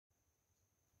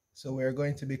So we're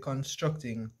going to be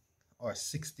constructing our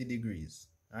 60 degrees,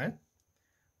 right?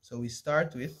 So we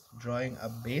start with drawing a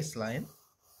baseline,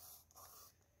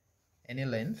 any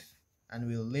length, and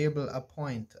we'll label a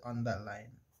point on that line.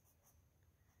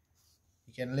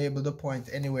 You can label the point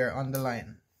anywhere on the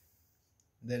line.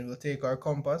 Then we'll take our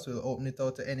compass, we'll open it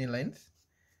out to any length,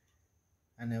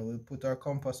 and then we'll put our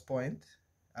compass point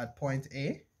at point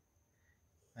A,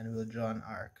 and we'll draw an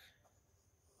arc.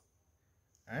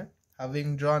 All right?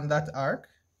 Having drawn that arc,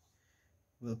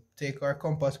 we'll take our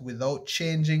compass without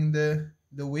changing the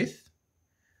width.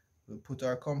 We'll put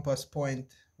our compass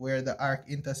point where the arc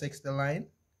intersects the line,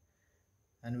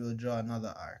 and we'll draw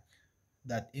another arc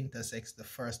that intersects the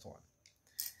first one.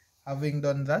 Having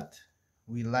done that,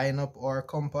 we line up our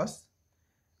compass,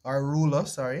 our ruler,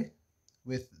 sorry,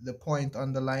 with the point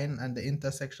on the line and the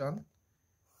intersection,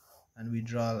 and we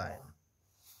draw a line.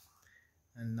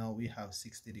 And now we have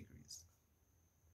 60 degrees.